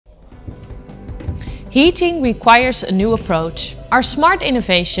Heating requires a new approach. Our smart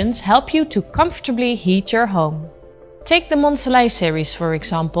innovations help you to comfortably heat your home. Take the Mon Soleil series, for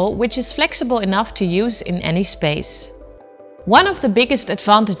example, which is flexible enough to use in any space. One of the biggest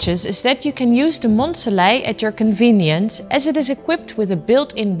advantages is that you can use the Mon Soleil at your convenience, as it is equipped with a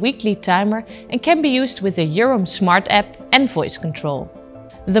built-in weekly timer and can be used with the Eurum Smart app and voice control.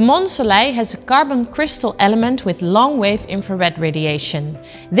 The Mon Soleil has a carbon crystal element with long-wave infrared radiation.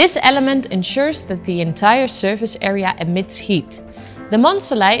 This element ensures that the entire surface area emits heat. The Mon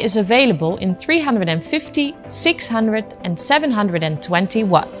Soleil is available in 350, 600 and 720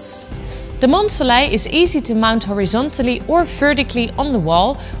 watts. The Mon Soleil is easy to mount horizontally or vertically on the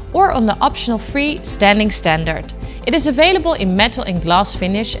wall or on the optional free standing standard. It is available in metal and glass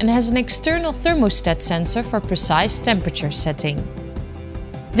finish and has an external thermostat sensor for precise temperature setting.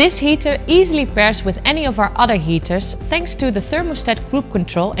 This heater easily pairs with any of our other heaters thanks to the thermostat group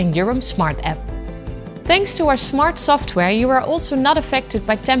control and Eurum Smart app. Thanks to our smart software, you are also not affected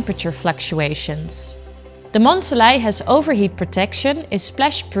by temperature fluctuations. The Mon Soleil has overheat protection, is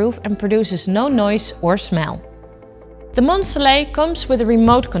splash-proof and produces no noise or smell. The Mon Soleil comes with a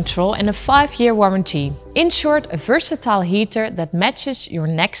remote control and a 5-year warranty. In short, a versatile heater that matches your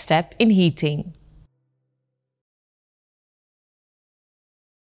next step in heating.